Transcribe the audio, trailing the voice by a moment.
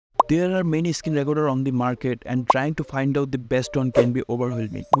There are many screen recorders on the market, and trying to find out the best one can be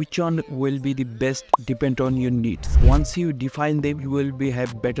overwhelming. Which one will be the best depend on your needs. Once you define them, you will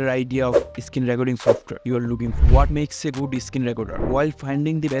have better idea of screen recording software you are looking for. What makes a good screen recorder? While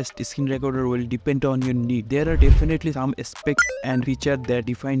finding the best screen recorder will depend on your need, there are definitely some aspects and features that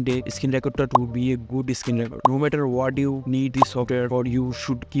define a screen recorder to be a good screen recorder. No matter what you need the software for, you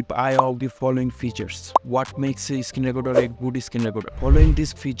should keep eye on the following features. What makes a screen recorder a good screen recorder? Following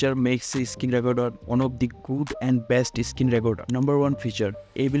this feature makes a screen recorder one of the good and best screen recorder. Number 1 feature,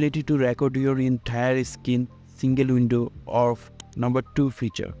 ability to record your entire screen single window of. Number 2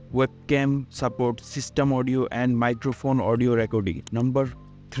 feature, webcam support, system audio and microphone audio recording. Number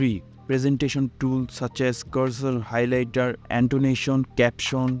 3, presentation tools such as cursor, highlighter, intonation,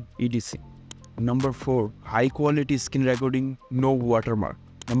 caption, etc. Number 4, high quality screen recording, no watermark.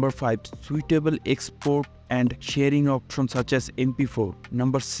 Number 5, suitable export and sharing options such as MP4.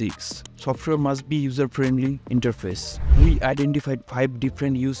 Number 6, software must be user-friendly interface. We identified 5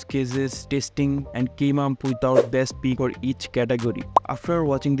 different use cases, testing, and came up with our best pick for each category. After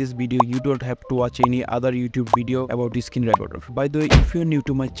watching this video, you don't have to watch any other YouTube video about the screen recorder. By the way, if you're new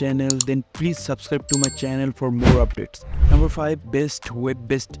to my channel, then please subscribe to my channel for more updates. Number 5, best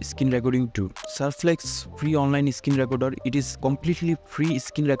web-based screen recording tool. Surflex free online screen recorder. It is completely free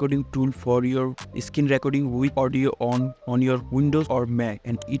screen recording tool for your screen recording with audio on your Windows or Mac,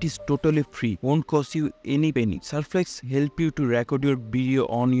 and it is totally free, won't cost you any penny. Surflex help you to record your video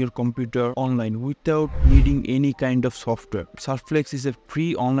on your computer online without needing any kind of software. Surflex is a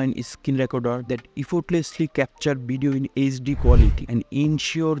free online screen recorder that effortlessly capture video in HD quality and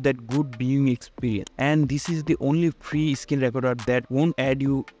ensure that good viewing experience. And this is the only free screen recorder that won't add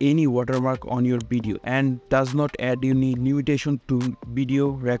you any watermark on your video and does not add any limitation to video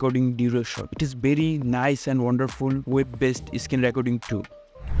recording duration. It is very nice and wonderful web-based screen recording tool.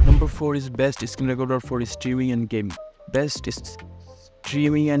 Number 4 is best screen recorder for streaming and gaming. Best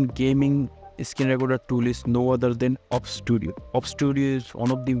streaming and gaming screen recorder tool is no other than OBS-Studio. OBS-Studio is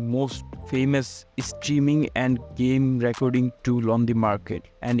one of the most famous streaming and game recording tool on the market,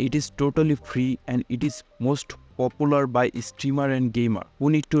 and it is totally free, and it is most popular by streamer and gamer who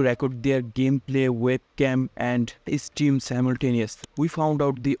need to record their gameplay, webcam and stream simultaneously. We found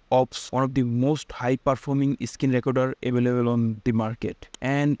out the OBS, one of the most high performing screen recorder available on the market,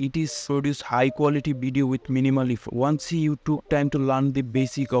 and it is produce high quality video with minimal effort. Once you took time to learn the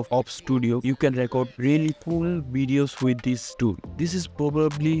basic of OBS-Studio, you can record really cool videos with this tool. This is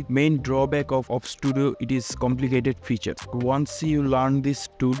probably main drawback of OBS-Studio. It is complicated features. Once you learn this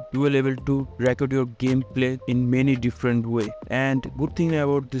tool, you will able to record your gameplay in many different way, and good thing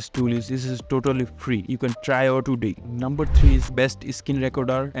about this tool is this is totally free. You can try out today. Number 3 is best screen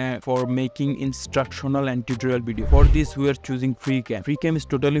recorder for making instructional and tutorial video. For this we are choosing FreeCam. FreeCam is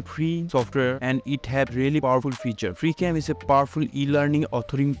totally free software and it have really powerful feature. FreeCam is a powerful e-learning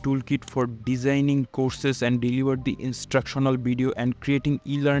authoring toolkit for designing courses and deliver the instructional video and creating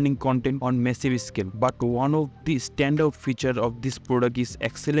e-learning content on massive scale. But one of the standout feature of this product is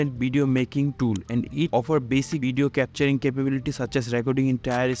excellent video making tool, and it offer basic video capturing capability such as recording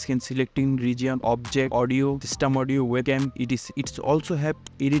entire screen, selecting region, object, audio, system audio, webcam. It's also have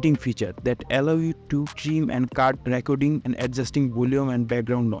editing feature that allow you to trim and cut recording and adjusting volume and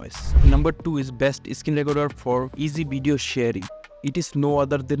background noise. Number 2 is best screen recorder for easy video sharing. It is no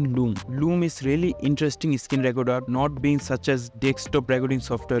other than Loom. Loom is really interesting screen recorder, not being such as desktop recording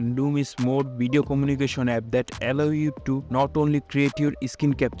software. Loom is more video communication app that allow you to not only create your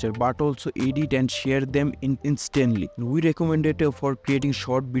screen capture but also edit and share them instantly. We recommend it for creating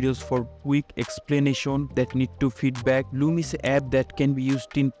short videos for quick explanation that need to feedback. Loom is an app that can be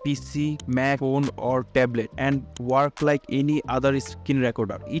used in PC, Mac, phone or tablet and work like any other screen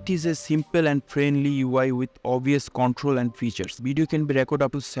recorder. It is a simple and friendly UI with obvious control and features. Video can be recorded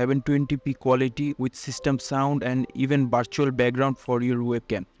up to 720p quality with system sound and even virtual background for your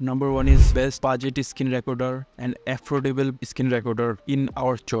webcam. Number 1 is best budget screen recorder and affordable screen recorder in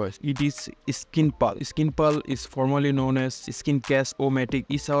our choice. It is ScreenPal. ScreenPal is formerly known as Screencast-O-Matic.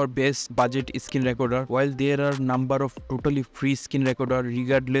 Is our best budget screen recorder. While there are number of totally free screen recorder,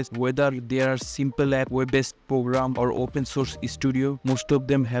 regardless whether they are simple app, web-based program or open source studio, most of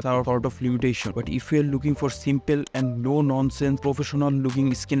them have our sort of limitation. But if you are looking for simple and no nonsense professional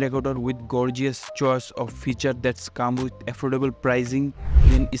looking screen recorder with gorgeous choice of feature that's come with affordable pricing,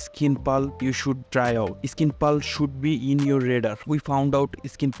 then ScreenPal you should try out. ScreenPal should be in your radar. We found out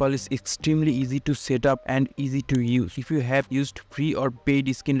ScreenPal is extremely easy to set up and easy to use. If you have used free or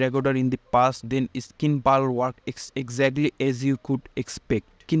paid screen recorder in the past, then ScreenPal works exactly as you could expect.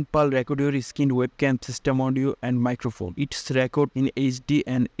 SkinPal record your skin webcam, system audio and microphone. It's record in HD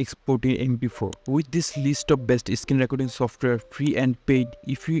and export in MP4. With this list of best skin recording software, free and paid,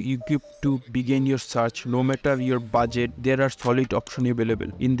 if you equip to begin your search, no matter your budget, there are solid options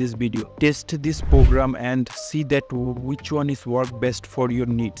available in this video. Test this program and see that which one is work best for your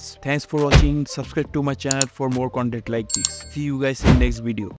needs. Thanks for watching. Subscribe to my channel for more content like this. See you guys in next video.